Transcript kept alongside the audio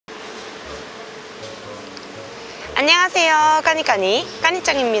안녕하세요.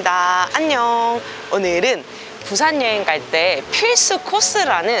 까니짱입니다. 안녕. 오늘은 부산 여행 갈 때 필수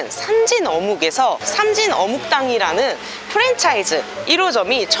코스라는 삼진어묵에서 삼진어묵당이라는 프랜차이즈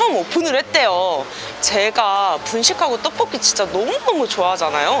 1호점이 처음 오픈을 했대요. 제가 분식하고 떡볶이 진짜 너무너무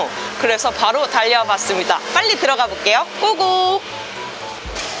좋아하잖아요. 그래서 바로 달려와 봤습니다. 빨리 들어가 볼게요. 고고!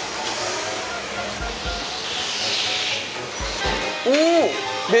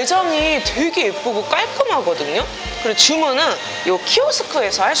 오! 매장이 되게 예쁘고 깔끔하거든요. 그리고 주문은 이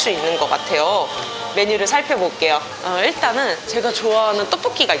키오스크에서 할 수 있는 것 같아요. 메뉴를 살펴볼게요. 일단은 제가 좋아하는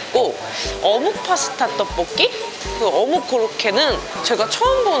떡볶이가 있고 어묵파스타떡볶이? 그 어묵고로케는 제가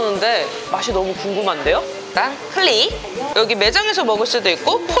처음 보는데 맛이 너무 궁금한데요? 일단 클릭! 여기 매장에서 먹을 수도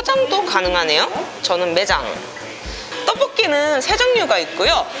있고 포장도 가능하네요. 저는 매장. 떡볶이는 세 종류가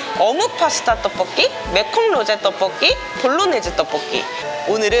있고요. 어묵파스타떡볶이, 매콤로제떡볶이, 볼로네즈 떡볶이.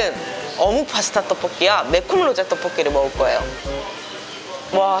 오늘은 어묵파스타떡볶이와 매콤로제떡볶이를 먹을 거예요.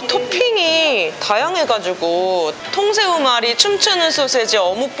 와, 토핑이 다양해가지고 통새우말이, 춤추는소세지,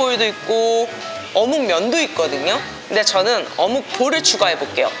 어묵볼도 있고 어묵면도 있거든요. 근데 저는 어묵볼을 추가해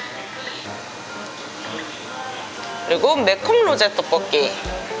볼게요. 그리고 매콤로제떡볶이.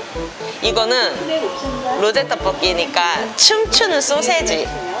 이거는 로제떡볶이니까 춤추는 소세지.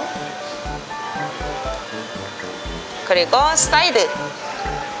 그리고 사이드.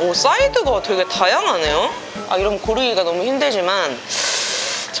 오, 사이드가 되게 다양하네요. 이러면 고르기가 너무 힘들지만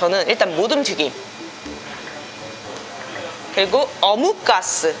저는 일단 모듬튀김. 그리고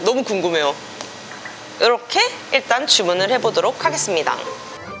어묵가스. 너무 궁금해요. 이렇게 일단 주문을 해보도록 하겠습니다.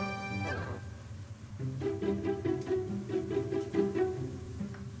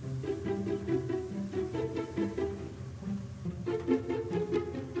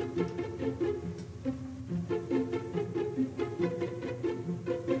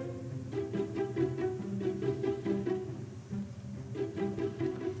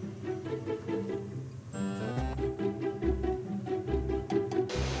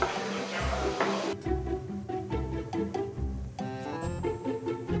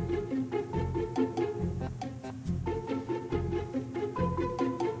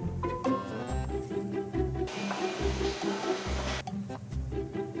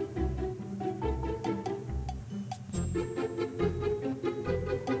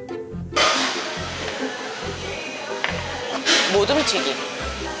 모듬튀김,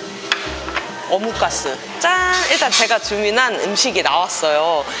 어묵가스. 짠! 일단 제가 주문한 음식이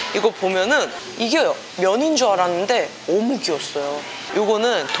나왔어요. 이거 보면은 이게 면인 줄 알았는데 어묵이었어요.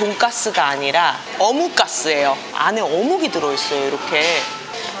 이거는 돈가스가 아니라 어묵가스예요. 안에 어묵이 들어있어요. 이렇게.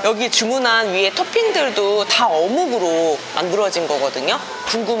 여기 주문한 위에 토핑들도 다 어묵으로 만들어진 거거든요.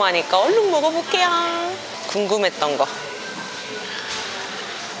 궁금하니까 얼른 먹어볼게요. 궁금했던 거.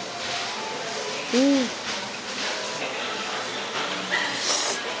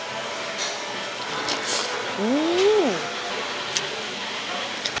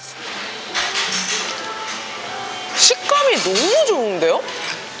 식감이 너무 좋은데요?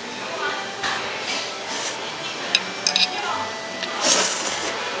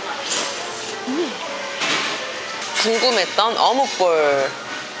 궁금했던 어묵볼.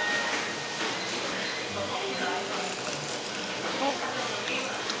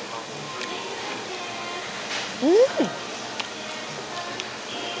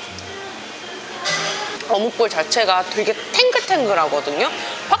 어묵볼 자체가 되게 탱글탱글하거든요.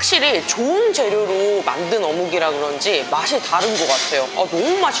 확실히 좋은 재료로 만든 어묵이라 그런지 맛이 다른 것 같아요.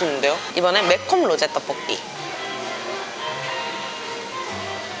 너무 맛있는데요? 이번엔 매콤로제떡볶이.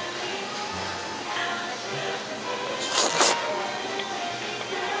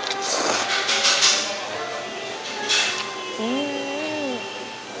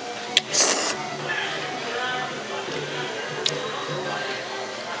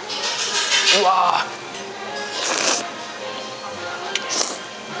 우와.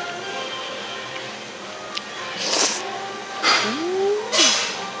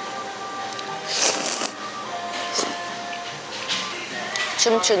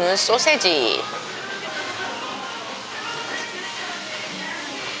 춤추는 소세지.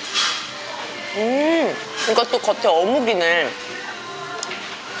 이것도 겉에 어묵이네.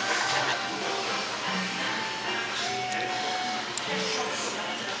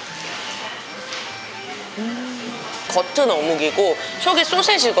 겉은 어묵이고 속이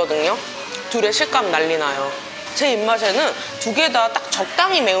소세지거든요. 둘의 식감 난리나요. 제 입맛에는 두 개 다 딱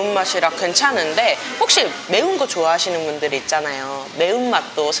적당히 매운맛이라 괜찮은데 혹시 매운 거 좋아하시는 분들 있잖아요.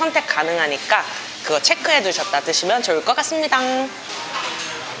 매운맛도 선택 가능하니까 그거 체크해 두셨다 드시면 좋을 것 같습니다.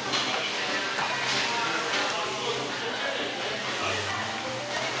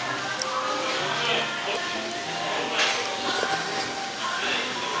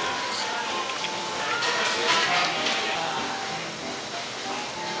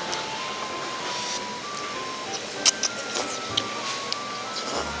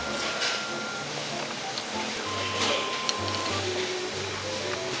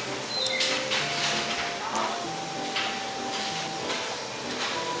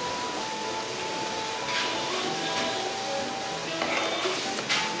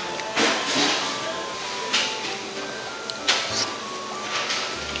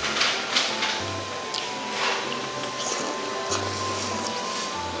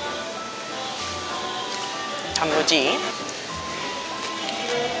 있지.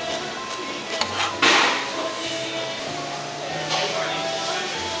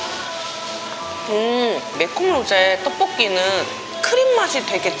 매콤로제 떡볶이는 크림 맛이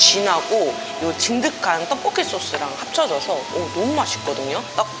되게 진하고 요 진득한 떡볶이 소스랑 합쳐져서 너무 맛있거든요.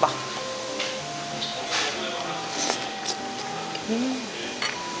 떡밥.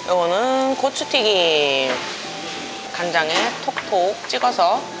 이거는 고추튀김. 간장에 톡톡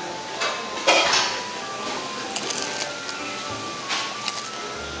찍어서.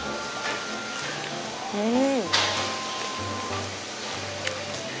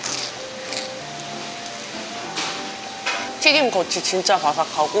 튀김 겉이 진짜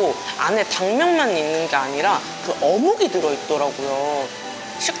바삭하고 안에 당면만 있는 게 아니라 그 어묵이 들어있더라고요.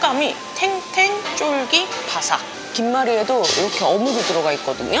 식감이 탱탱 쫄깃 바삭. 김말이에도 이렇게 어묵이 들어가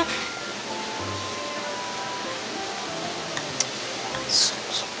있거든요.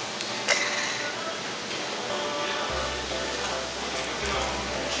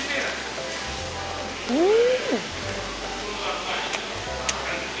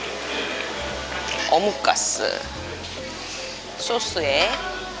 어묵가스 소스에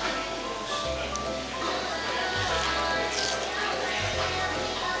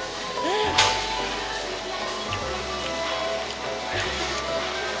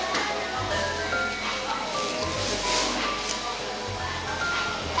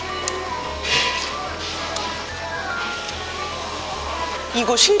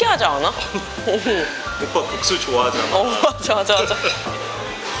이거 신기하지 않아? 오빠 국수 좋아하잖아. 맞아 맞아 맞아.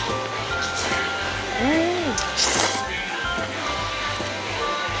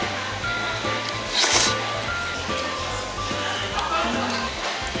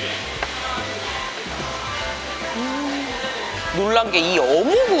 놀란 게 이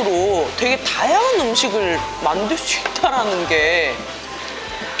어묵으로 되게 다양한 음식을 만들 수 있다라는 게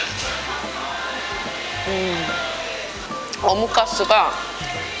어묵가스가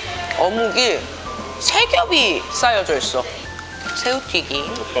어묵이 3겹이 쌓여져 있어.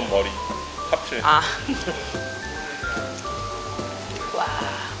 새우튀김. 젓갈 머리. 탑실. 아. 와.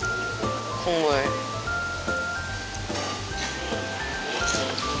 국물.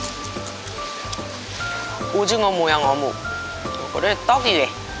 오징어 모양 어묵. 이거를 떡 위에.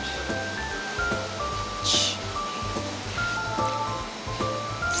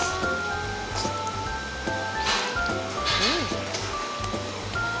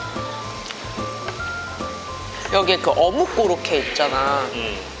 여기에 그 어묵고로케 있잖아.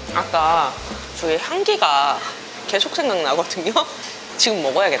 아까 저기 향기가 계속 생각나거든요. 지금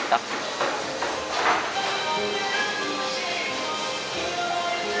먹어야겠다.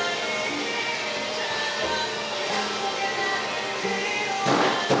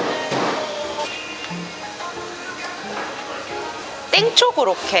 땡초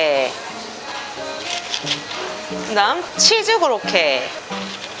고로케, 그다음 치즈 고로케,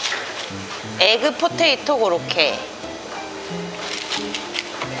 에그 포테이토 고로케.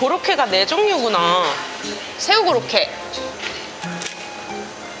 고로케가 4종류구나. 새우 고로케.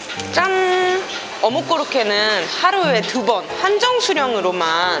 짠! 어묵 고로케는 하루에 2번 한정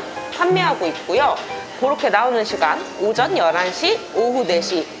수량으로만 판매하고 있고요. 고로케 나오는 시간 오전 11시, 오후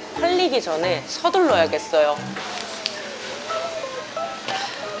 4시. 팔리기 전에 서둘러야겠어요.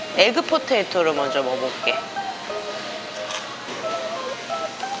 에그 포테이토를 먼저 먹어볼게.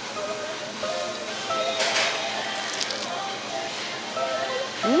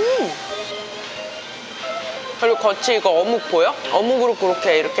 그리고 겉이 이거 어묵 보여? 어묵으로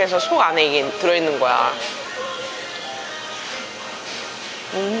그렇게 이렇게 해서 속 안에 이게 들어있는 거야.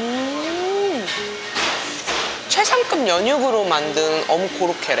 최상급 연육으로 만든 어묵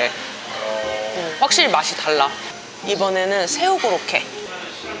고로케래. 확실히 맛이 달라. 이번에는 새우 고로케.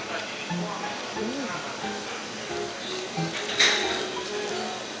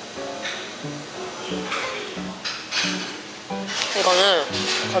 이거는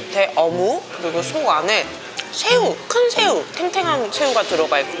겉에 어묵 그리고 속 안에 새우, 큰 새우, 탱탱한 새우가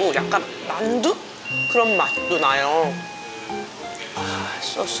들어가 있고 약간 만두? 그런 맛도 나요.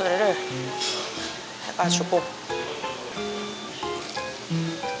 소스를 해가지고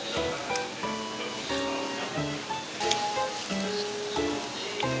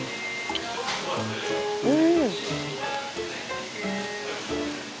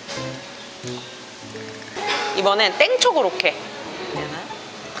이번엔 땡초 고로케.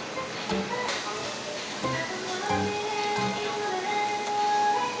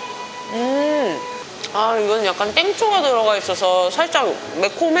 아, 이건 약간 땡초가 들어가 있어서 살짝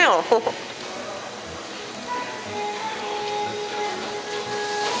매콤해요.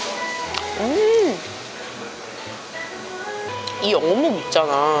 이 어묵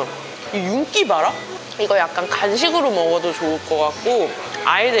있잖아. 이 윤기 봐라? 이거 약간 간식으로 먹어도 좋을 것 같고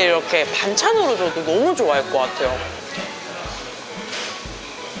아이들 이렇게 반찬으로 줘도 너무 좋아할 것 같아요.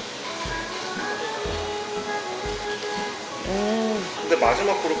 근데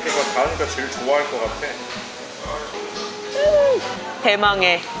마지막 고로케가 다은이가 제일 좋아할 것 같아.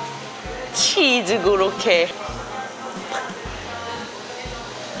 대망의 치즈 고로케.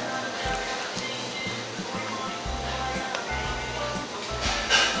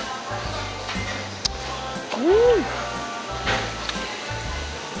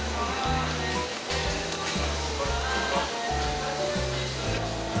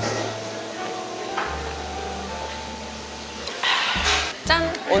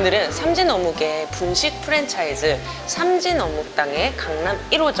 짠! 오늘은 삼진어묵의 분식 프랜차이즈 삼진어묵당의 강남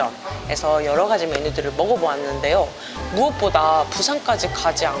 1호점에서 여러 가지 메뉴들을 먹어보았는데요. 무엇보다 부산까지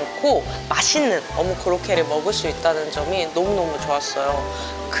가지 않고 맛있는 어묵고로케를 먹을 수 있다는 점이 너무너무 좋았어요.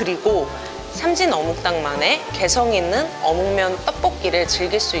 그리고 삼진어묵당만의 개성 있는 어묵면 떡볶이를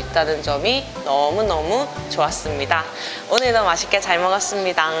즐길 수 있다는 점이 너무너무 좋았습니다. 오늘도 맛있게 잘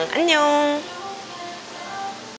먹었습니다. 안녕!